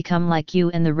hope I'll become like you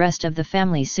and the rest of the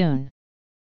family soon?"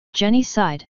 Jenny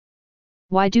sighed.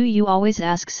 "Why do you always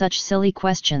ask such silly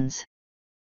questions?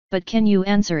 But can you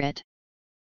answer it?"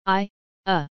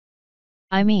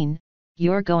 I mean,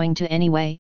 you're going to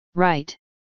anyway, right?"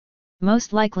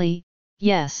 "Most likely,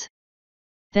 yes."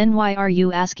 "Then why are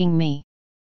you asking me?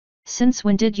 Since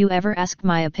when did you ever ask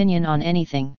my opinion on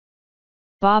anything?"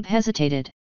 Bob hesitated.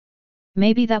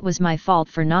 "Maybe that was my fault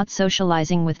for not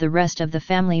socializing with the rest of the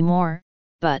family more,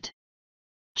 but..."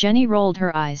 Jenny rolled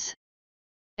her eyes.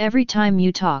 "Every time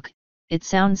you talk, it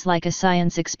sounds like a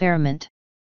science experiment.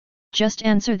 Just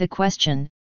answer the question,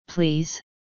 please."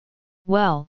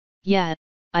 "Well, yeah,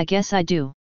 I guess I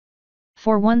do.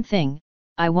 For one thing,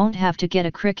 I won't have to get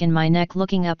a crick in my neck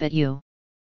looking up at you."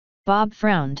 Bob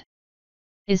frowned.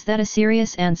 "Is that a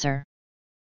serious answer?"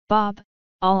 "Bob,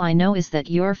 all I know is that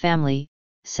you're family,"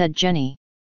 said Jenny.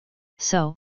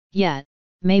 "So, yeah,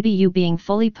 maybe you being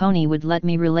fully pony would let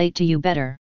me relate to you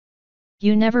better."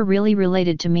 "You never really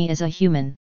related to me as a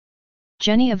human."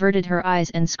 Jenny averted her eyes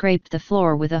and scraped the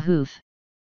floor with a hoof.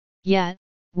 "Yeah,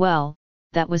 well,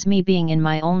 that was me being in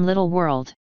my own little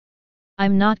world.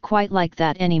 I'm not quite like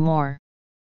that anymore.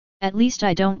 At least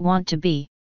I don't want to be."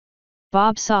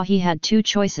 Bob saw he had two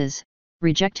choices: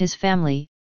 reject his family,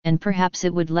 and perhaps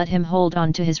it would let him hold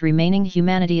on to his remaining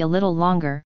humanity a little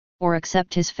longer, or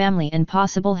accept his family and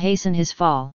possibly hasten his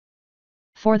fall.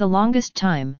 For the longest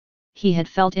time, he had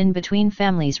felt in between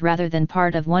families rather than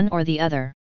part of one or the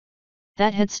other.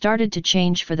 That had started to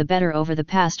change for the better over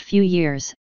the past few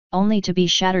years, only to be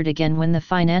shattered again when the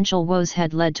financial woes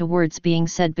had led to words being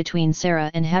said between Sarah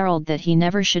and Harold that he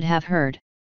never should have heard.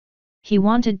 He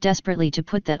wanted desperately to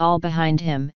put that all behind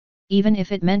him, even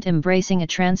if it meant embracing a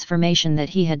transformation that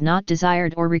he had not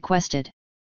desired or requested.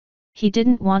 He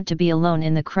didn't want to be alone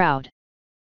in the crowd.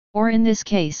 Or in this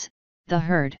case, the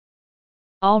herd.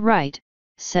 "All right,"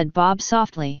 said Bob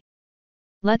softly.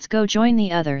 "Let's go join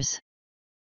the others."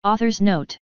 Author's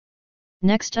note.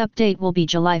 Next update will be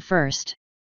July 1st.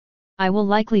 I will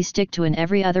likely stick to an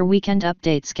every other weekend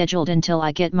update scheduled until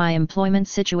I get my employment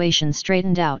situation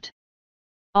straightened out.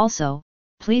 Also,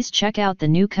 please check out the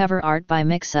new cover art by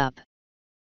Mixup.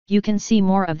 You can see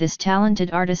more of this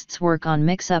talented artist's work on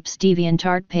Mixup's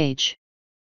DeviantArt page.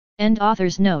 End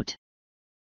author's note.